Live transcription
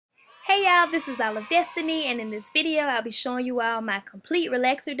Hey y'all, this is All of Destiny, and in this video I'll be showing you all my complete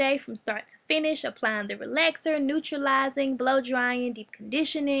relaxer day from start to finish, applying the relaxer, neutralizing, blow drying, deep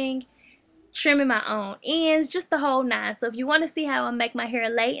conditioning, trimming my own ends, just the whole nine. So if you want to see how I make my hair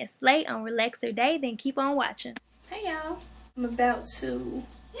lay and slay on relaxer day, then keep on watching. Hey y'all, I'm about to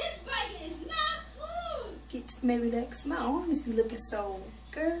get to me relax. My arms be looking so,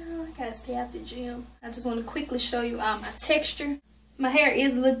 girl, I gotta stay out the gym. I just want to quickly show you all my texture. My hair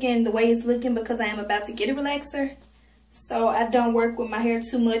is looking the way it's looking because I am about to get a relaxer. So I don't work with my hair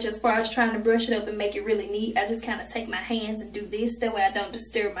too much as far as trying to brush it up and make it really neat. I just kind of take my hands and do this. That way I don't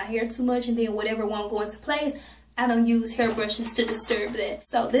disturb my hair too much. And then whatever won't go into place, I don't use hair brushes to disturb that.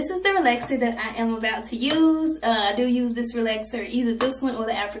 So this is the relaxer that I am about to use. I do use this relaxer, either this one or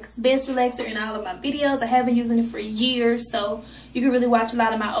the Africa's Best relaxer in all of my videos. I have been using it for years, so you can really watch a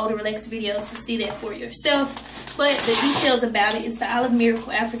lot of my older relaxer videos to see that for yourself. But the details about it is the Olive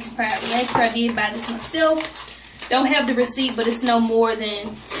Miracle African Pride relaxer. I did buy this myself. Don't have the receipt, but it's no more than,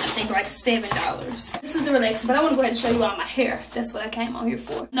 I think, like $7. This is the relaxer, but I want to go ahead and show you all my hair. That's what I came on here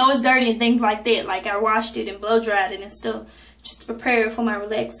for. No, it's dirty and things like that. Like, I washed it and blow dried it and stuff just to prepare it for my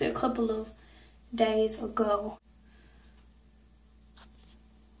relaxer a couple of days ago.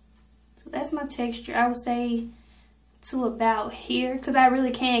 So that's my texture. I would say to about here, because I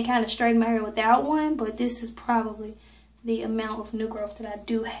really can kind of straighten my hair without one, but this is probably the amount of new growth that I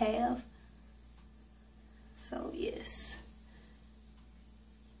do have. So yes,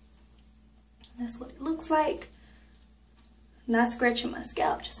 that's what it looks like. Not scratching my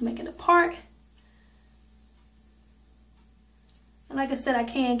scalp, just making a part. And like I said, I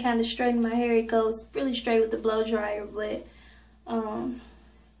can kind of straighten my hair. It goes really straight with the blow dryer, but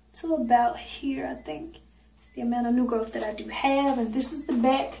to about here, I think it's the amount of new growth that I do have. And this is the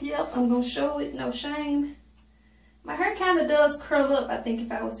back. Yep, I'm gonna show it, no shame. My hair kind of does curl up, I think,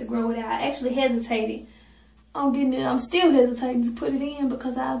 if I was to grow it out. I actually hesitated on getting it. I'm still hesitating to put it in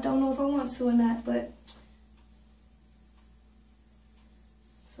because I don't know if I want to or not, but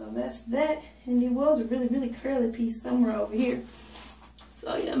so that's that. And it was a really curly piece somewhere over here.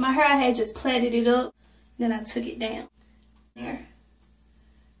 So yeah, my hair, I had just plaited it up, then I took it down. There,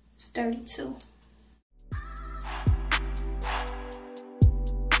 it's 32.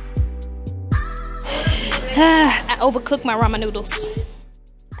 I overcooked my ramen noodles.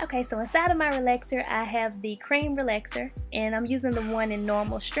 Okay, so inside of my relaxer, I have the cream relaxer, and I'm using the one in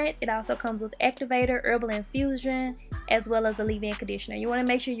normal strength. It also comes with activator, herbal infusion, as well as the leave-in conditioner. You want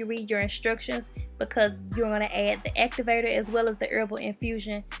to make sure you read your instructions because you're going to add the activator as well as the herbal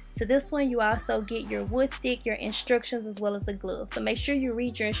infusion. To this one, you also get your wood stick, your instructions, as well as the gloves. So make sure you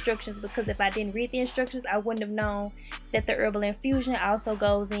read your instructions, because if I didn't read the instructions, I wouldn't have known that the herbal infusion also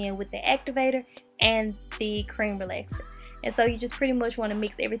goes in with the activator and the cream relaxer. And so you just pretty much want to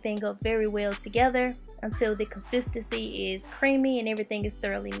mix everything up very well together until the consistency is creamy and everything is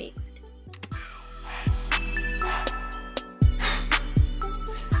thoroughly mixed.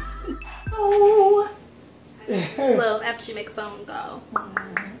 Oh. Well, after she make a phone call.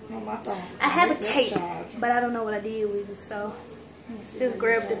 I have a cape, but I don't know what I did with it, so just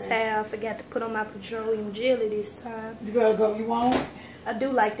grabbed the towel. I forgot to put on my petroleum jelly this time. You gotta go, you want? I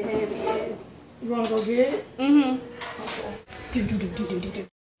do like to have it, yeah. You wanna go get it? Mm-hmm. Okay.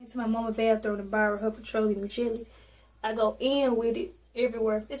 Into my mama bathroom to borrow her petroleum jelly. I go in with it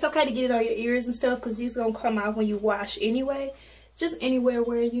everywhere. It's okay to get it on your ears and stuff because it's gonna come out when you wash anyway. Just anywhere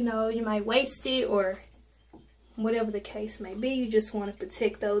where, you know, you might waste it or whatever the case may be. You just want to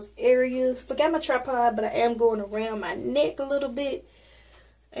protect those areas. Forgot my tripod, but I am going around my neck a little bit.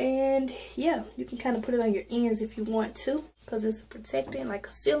 And yeah, you can kind of put it on your ends if you want to, because it's protecting, like a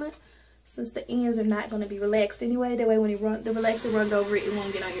sealant, since the ends are not going to be relaxed anyway. That way when the relaxer runs over it, it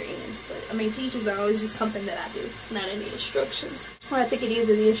won't get on your ends. But I mean, to each his own. It's just something that I do. It's not in the instructions. Or I think it is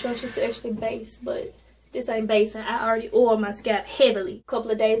in the instructions to actually base, but this ain't basing. I already oiled my scalp heavily a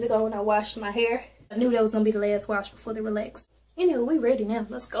couple of days ago when I washed my hair. I knew that was going to be the last wash before the relaxer. Anyway, we ready now.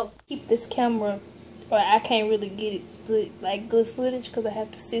 Let's go. Keep this camera, or I can't really get it good footage because I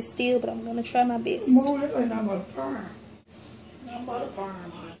have to sit still, but I'm going to try my best. More, this ain't nothing but a perm. Nothing but a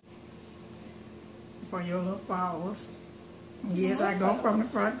perm, honey. For your little followers. Yes, I go from the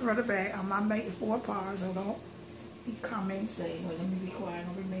front to the back. I'm not making 4 parts, so don't be commenting saying, well, let me be quiet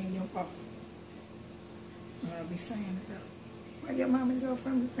and remain your papa. I'll be saying it though. Why your mama go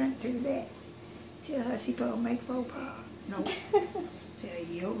from the front to the back? Tell her she supposed to make 4 parts. No. Tell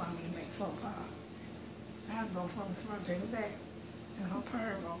your mama to make 4 parts. I'll go from the front to the back. And her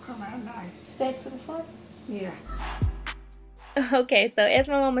perm gonna come out nice. Back to the front? Yeah. Okay, so as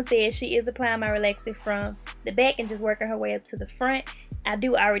my mama said, she is applying my relaxer from the back and just working her way up to the front. I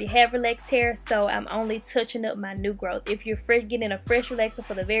do already have relaxed hair, so I'm only touching up my new growth. If you're getting a fresh relaxer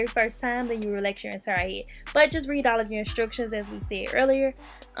for the very first time, then you relax your entire head. But just read all of your instructions as we said earlier.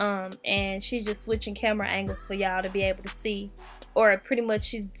 And she's just switching camera angles for y'all to be able to see. Or pretty much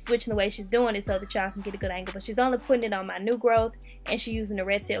she's switching the way she's doing it so that y'all can get a good angle. But she's only putting it on my new growth, and she's using the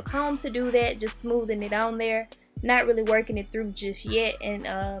red tail comb to do that, just smoothing it on there. Not really working it through just yet. And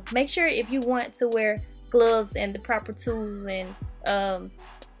make sure if you want to wear gloves and the proper tools and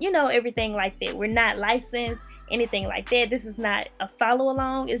you know, everything like that. We're not licensed, anything like that. This is not a follow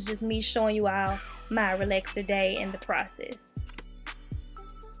along. It's just me showing you all my relaxer day and the process.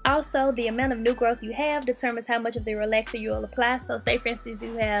 Also, the amount of new growth you have determines how much of the relaxer you will apply. So say for instance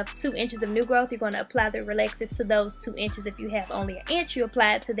you have 2 inches of new growth, you're going to apply the relaxer to those 2 inches. If you have only an inch, you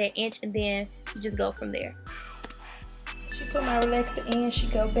apply it to that inch, and then you just go from there. She put my relaxer in, she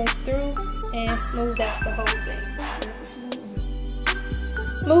go back through and smooth out the whole thing.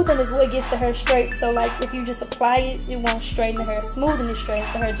 Smoothing is what gets the hair straight. So like if you just apply it, it won't straighten the hair. Smoothing is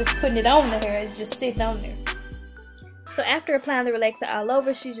straightening the hair. Just putting it on the hair is just sitting on there. So after applying the relaxer all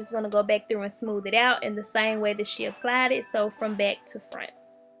over, she's just going to go back through and smooth it out in the same way that she applied it. So from back to front.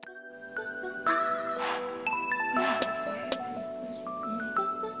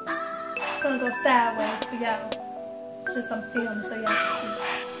 It's going to go sideways for y'all. Since I'm filming so y'all can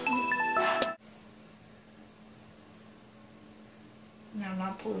see. Now I'm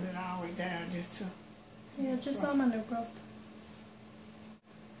not pulling it all the way down just to... Yeah, just on my new growth.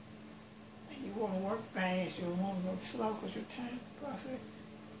 You want to work fast, you want to go slow because you're time process.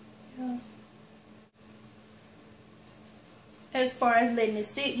 Yeah. As far as letting it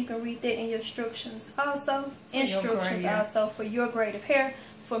sit, you can read that in your instructions also. Instructions also for your grade of hair.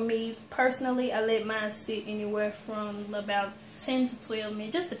 For me personally, I let mine sit anywhere from about 10 to 12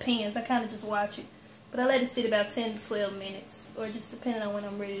 minutes. Just depends. I kind of just watch it. But I let it sit about 10 to 12 minutes. Or just depending on when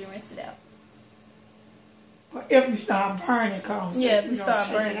I'm ready to rinse it out. But if you start burning, yeah, if you start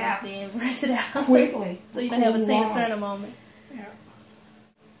burning, then rinse it out. Quickly. So you don't have a Tina Turner moment. Yeah.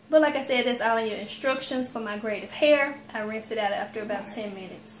 But like I said, that's all in your instructions for my grade of hair. I rinse it out after about 10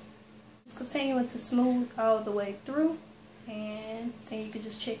 minutes. Continuing to smooth all the way through. And then you can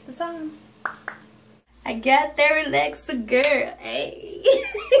just check the time. I got that relaxer, girl. Hey.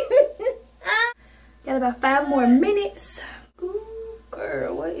 Got about 5 more minutes. Ooh,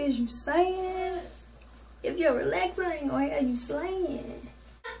 girl, what is you saying? If your relaxer ain't gonna have you slaying.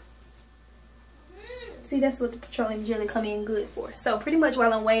 See, that's what the petroleum jelly come in good for. So pretty much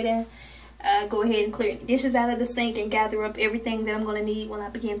while I'm waiting, go ahead and clear the dishes out of the sink and gather up everything that I'm gonna need when I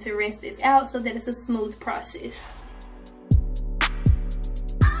begin to rinse this out so that it's a smooth process.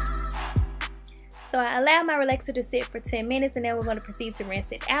 So I allowed my relaxer to sit for 10 minutes and then we're going to proceed to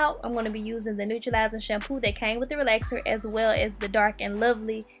rinse it out. I'm going to be using the neutralizing shampoo that came with the relaxer as well as the Dark and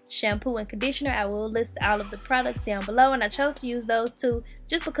Lovely shampoo and conditioner. I will list all of the products down below, and I chose to use those two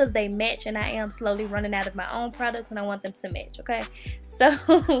just because they match, and I am slowly running out of my own products and I want them to match, okay?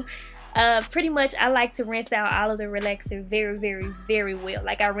 So pretty much I like to rinse out all of the relaxer very, very, very well.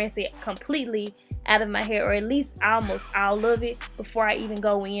 Like I rinse it completely out of my hair, or at least almost all of it, before I even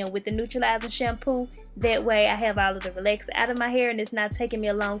go in with the neutralizing shampoo. That way I have all of the relaxer out of my hair and it's not taking me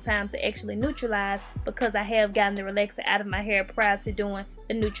a long time to actually neutralize, because I have gotten the relaxer out of my hair prior to doing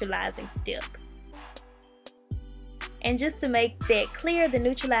the neutralizing step. And just to make that clear, the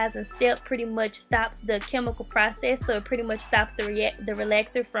neutralizing step pretty much stops the chemical process, so it pretty much stops the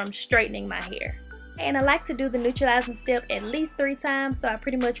relaxer from straightening my hair. And I like to do the neutralizing step at least 3 times, so I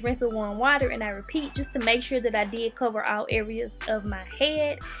pretty much rinse with warm water and I repeat just to make sure that I did cover all areas of my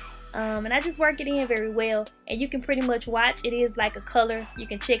head. And I just work it in very well, and you can pretty much watch, it is like a color. You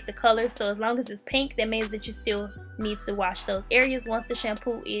can check the color, so as long as it's pink, that means that you still need to wash those areas. Once the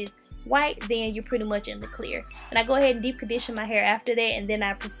shampoo is white, then you're pretty much in the clear. And I go ahead and deep condition my hair after that, and then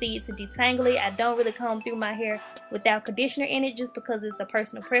I proceed to detangle it. I don't really comb through my hair without conditioner in it, just because it's a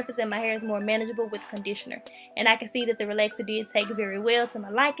personal preference and my hair is more manageable with conditioner. And I can see that the relaxer did take very well to my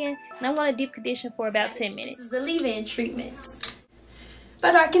liking, and I want to deep condition for about 10 minutes. This is the leave-in treatment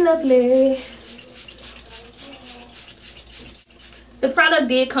by Dark and Lovely. The product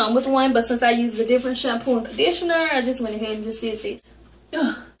did come with one, but since I used a different shampoo and conditioner, I just went ahead and just did this.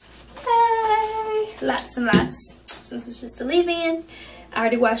 Hey, lots and lots. Since it's just a leave-in, I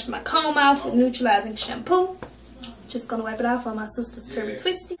already washed my comb off with neutralizing shampoo. Just gonna wipe it off on my sister's turby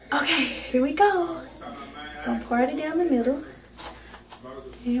twisty. Okay, here we go. Gonna pour it down the middle,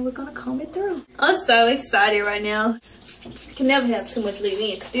 and we're gonna comb it through. I'm so excited right now. You can never have too much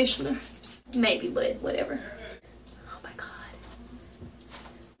leave-in conditioner. Maybe, but whatever. Oh my God.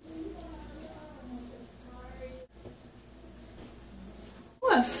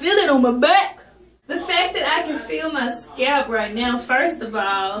 I feel it on my back. The fact that I can feel my scalp right now, first of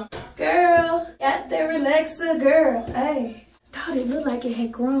all. Girl, got the relaxer, girl. Hey, thought it looked like it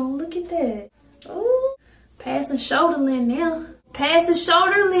had grown. Look at that. Ooh, passing shoulder length now. Passing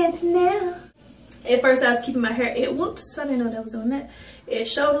shoulder length now. At first I was keeping my hair at, whoops, I didn't know that I was doing that. At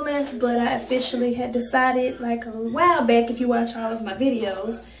shoulder length, but I officially had decided like a while back, if you watch all of my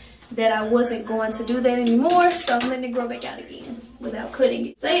videos, that I wasn't going to do that anymore. So I'm letting it grow back out again without cutting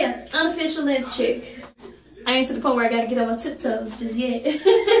it. So yeah, unofficial length check. I ain't to the point where I gotta get on my tiptoes just yet.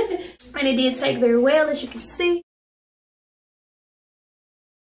 And it did take very well, as you can see.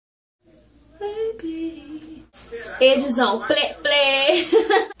 Baby. Edges on flat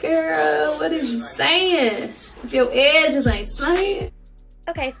flat. Girl, what is you saying? If your edges ain't slaying.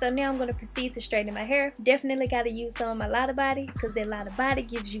 Okay, so now I'm going to proceed to straighten my hair. Definitely got to use some of my LottaBody, because that LottaBody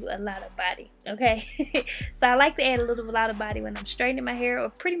gives you a lot of body, okay? So I like to add a little LottaBody when I'm straightening my hair, or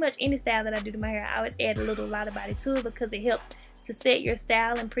pretty much any style that I do to my hair. I always add a little LottaBody to it because it helps to set your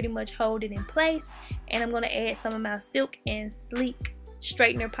style and pretty much hold it in place. And I'm going to add some of my Silk and Sleek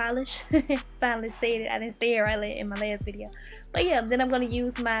straightener polish. Finally said it. I didn't say it right in my last video. But yeah, then I'm going to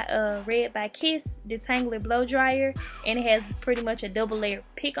use my Red by Kiss detangler blow dryer, and it has pretty much a double layer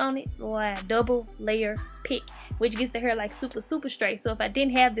pick on it, or a double layer pick, which gets the hair like super straight. So if I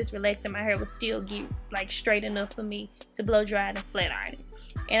didn't have this relaxer, my hair would still get like straight enough for me to blow dry it and flat iron it.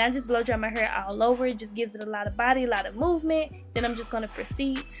 And I just blow dry my hair all over. It just gives it a lot of body, a lot of movement. Then I'm just going to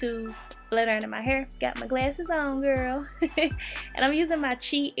proceed to flat ironing my hair. Got my glasses on, girl. And I'm using my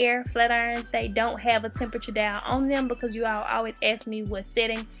Chi Air flat irons. They don't have a temperature dial on them, because you all always ask me what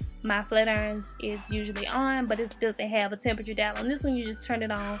setting my flat irons is usually on, but it doesn't have a temperature dial. On this one, you just turn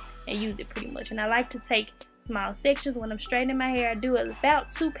it on and use it pretty much. And I like to take small sections when I'm straightening my hair. I do it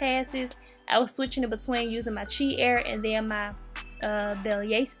about 2 passes. I was switching it between using my Chi Air and then my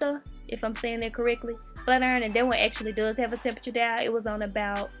Belleza, if I'm saying that correctly, flat iron. And that one actually does have a temperature dial. It was on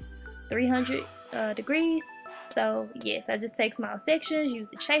about 300 degrees. So yes, I just take small sections, use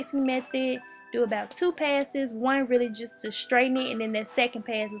the chasing method, do about 2 passes, one really just to straighten it, and then that second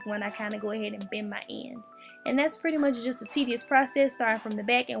pass is when I kind of go ahead and bend my ends. And that's pretty much just a tedious process, starting from the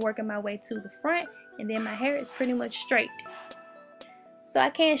back and working my way to the front, and then my hair is pretty much straight. So I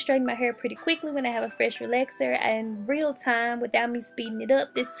can straighten my hair pretty quickly when I have a fresh relaxer, and real time without me speeding it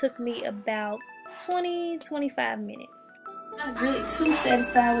up. This took me about 20-25 minutes. I'm not really too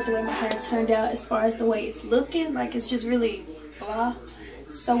satisfied with the way my hair turned out as far as the way it's looking. Like, it's just really blah.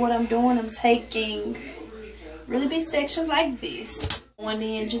 So what I'm doing, I'm taking really big sections like this, going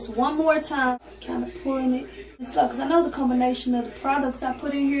in just one more time, kind of pulling it slow, because I know the combination of the products I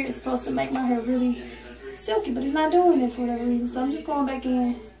put in here is supposed to make my hair really silky, but it's not doing it for whatever reason. So I'm just going back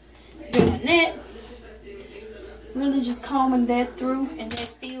in, doing that, really just combing that through, and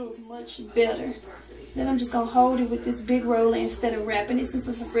that feels much better. Then I'm just going to hold it with this big roller instead of wrapping it, since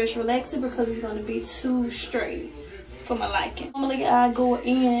it's a fresh relaxer, because it's going to be too straight for my liking. Normally I go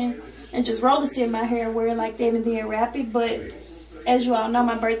in and just roller set my hair, wear it like that, and then wrap it. But as you all know,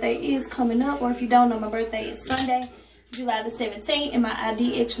 my birthday is coming up, or if you don't know, my birthday is Sunday, July the 17th, and my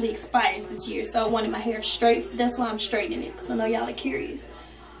ID actually expires this year. So I wanted my hair straight. That's why I'm straightening it, because I know y'all are curious.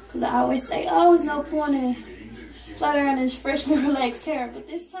 Because I always say, oh, there's no point in flat iron is freshly relaxed hair, but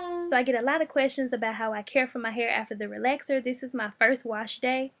this time. So I get a lot of questions about how I care for my hair after the relaxer. This is my first wash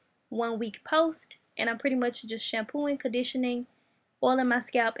day, 1 week post, and I'm pretty much just shampooing, conditioning, oiling my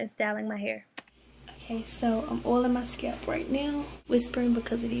scalp, and styling my hair. Okay, so I'm oiling my scalp right now, whispering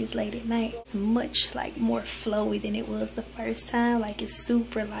because it is late at night. It's much like more flowy than it was the first time. Like, it's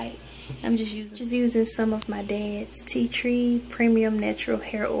super light. I'm just using some of my dad's tea tree premium natural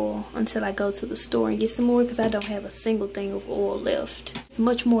hair oil until I go to the store and get some more, because I don't have a single thing of oil left. It's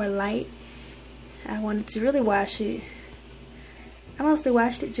much more light. I wanted to really wash it. I mostly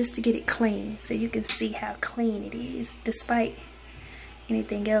washed it just to get it clean, so you can see how clean it is despite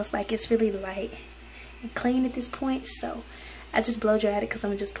anything else. Like, it's really light and clean at this point. So I just blow dried it, because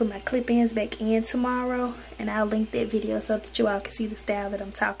I'm gonna just put my clip-ins back in tomorrow, and I'll link that video so that you all can see the style that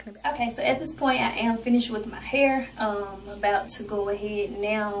I'm talking about. Okay, so at this point I am finished with my hair. I'm about to go ahead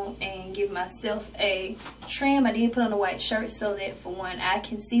now and give myself a trim. I did put on a white shirt so that, for one, I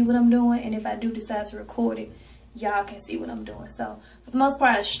can see what I'm doing, and if I do decide to record it, y'all can see what I'm doing. So for the most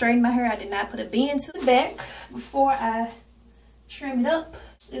part, I straightened my hair. I did not put a bend to the back before I trim it up.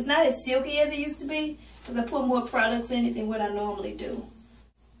 It's not as silky as it used to be, because I put more products in it than what I normally do.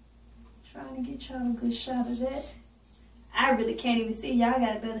 Trying to get y'all a good shot of that. I really can't even see. Y'all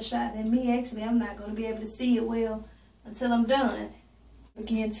got a better shot than me. Actually, I'm not going to be able to see it well until I'm done.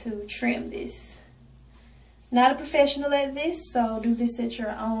 Begin to trim this. Not a professional at this, so do this at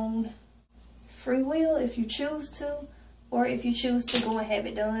your own free will if you choose to, or if you choose to go and have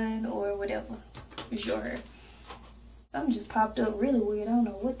it done, or whatever. It's your hair. Something just popped up really weird. I don't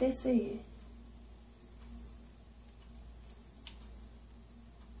know what that said.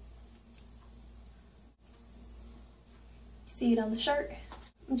 See it on the shirt?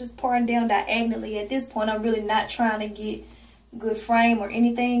 I'm just pouring down diagonally. At this point, I'm really not trying to get good frame or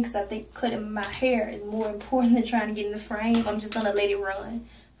anything, because I think cutting my hair is more important than trying to get in the frame. I'm just going to let it run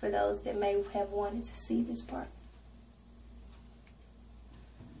for those that may have wanted to see this part.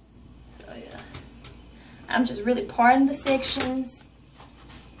 So yeah, I'm just really parting the sections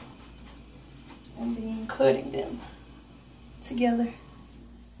and then cutting them together.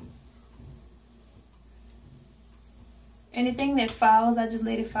 Anything that falls, I just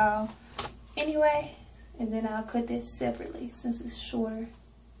let it fall anyway, and then I'll cut this separately since it's shorter,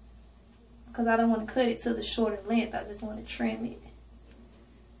 because I don't want to cut it to the shorter length. I just want to trim it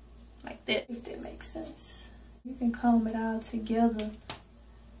like that, if that makes sense. You can comb it all together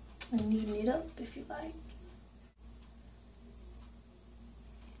and neaten it up if you like.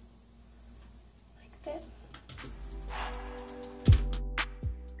 Like that.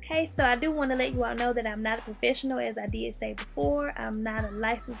 Okay, so I do want to let you all know that I'm not a professional, as I did say before. I'm not a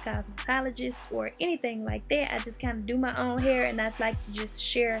licensed cosmetologist or anything like that. I just kind of do my own hair, and I'd like to just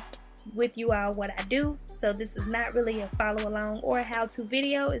share with you all what I do. So this is not really a follow along or a how-to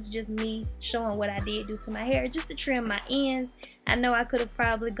video. It's just me showing what I did do to my hair, just to trim my ends. I know I could have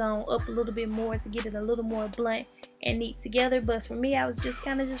probably gone up a little bit more to get it a little more blunt and neat together, but for me, I was just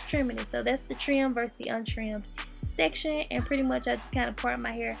kind of just trimming it. So that's the trim versus the untrimmed section, and pretty much I just kind of part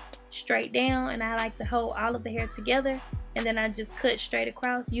my hair straight down, and I like to hold all of the hair together, and then I just cut straight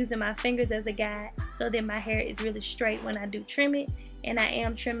across using my fingers as a guide, so that my hair is really straight when I do trim it. And I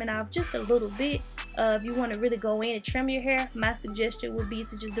am trimming off just a little bit. If you want to really go in and trim your hair, my suggestion would be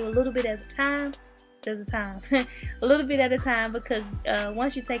to just do a little bit at a time. A little bit at a time, because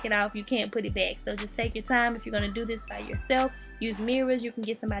once you take it off, you can't put it back. So just take your time. If you're going to do this by yourself, use mirrors. You can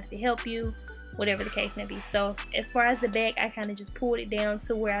get somebody to help you, whatever the case may be. So as far as the back, I kind of just pulled it down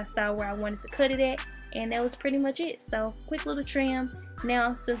to where I saw where I wanted to cut it at, and that was pretty much it. So quick little trim.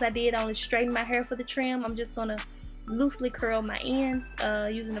 Now, since I did only straighten my hair for the trim, I'm just going to loosely curl my ends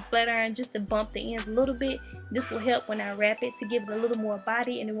using a flat iron, just to bump the ends a little bit. This will help when I wrap it to give it a little more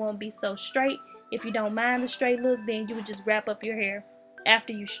body, and it won't be so straight. If you don't mind the straight look, then you would just wrap up your hair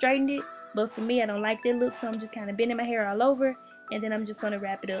after you straightened it. But for me, I don't like that look, so I'm just kind of bending my hair all over, and then I'm just going to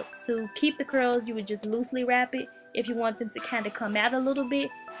wrap it up. To keep the curls, you would just loosely wrap it. If you want them to kind of come out a little bit,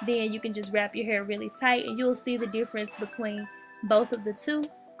 then you can just wrap your hair really tight, and you'll see the difference between both of the two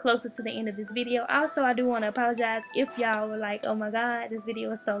closer to the end of this video. Also, I do want to apologize if y'all were like, oh my god, this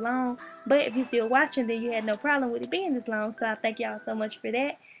video is so long, but if you're still watching, then you had no problem with it being this long, so I thank y'all so much for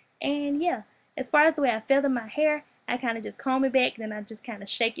that. And yeah, as far as the way I feather my hair, I kind of just comb it back, then I just kind of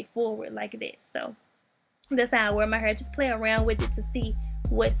shake it forward like that. So that's how I wear my hair. Just play around with it to see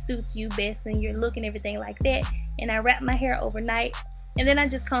what suits you best and your look and everything like that. And I wrap my hair overnight, and then I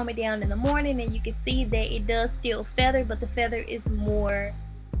just comb it down in the morning, and you can see that it does still feather, but the feather is more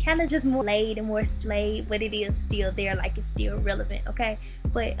kind of just more laid and more slayed, but it is still there, like it's still relevant, okay?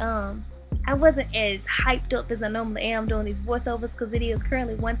 But I wasn't as hyped up as I normally am doing these voiceovers, because it is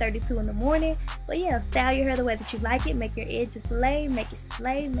currently 1:32 in the morning. But yeah, style your hair the way that you like it. Make your edges lay, make it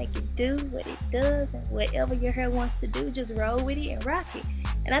slay, make it do what it does, and whatever your hair wants to do, just roll with it and rock it.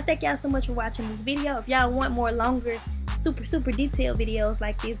 And I thank y'all so much for watching this video. If y'all want more longer, super detailed videos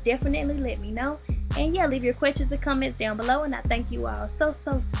like this, definitely let me know. And yeah, leave your questions and comments down below, and I thank you all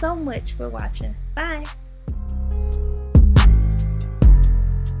so much for watching. Bye.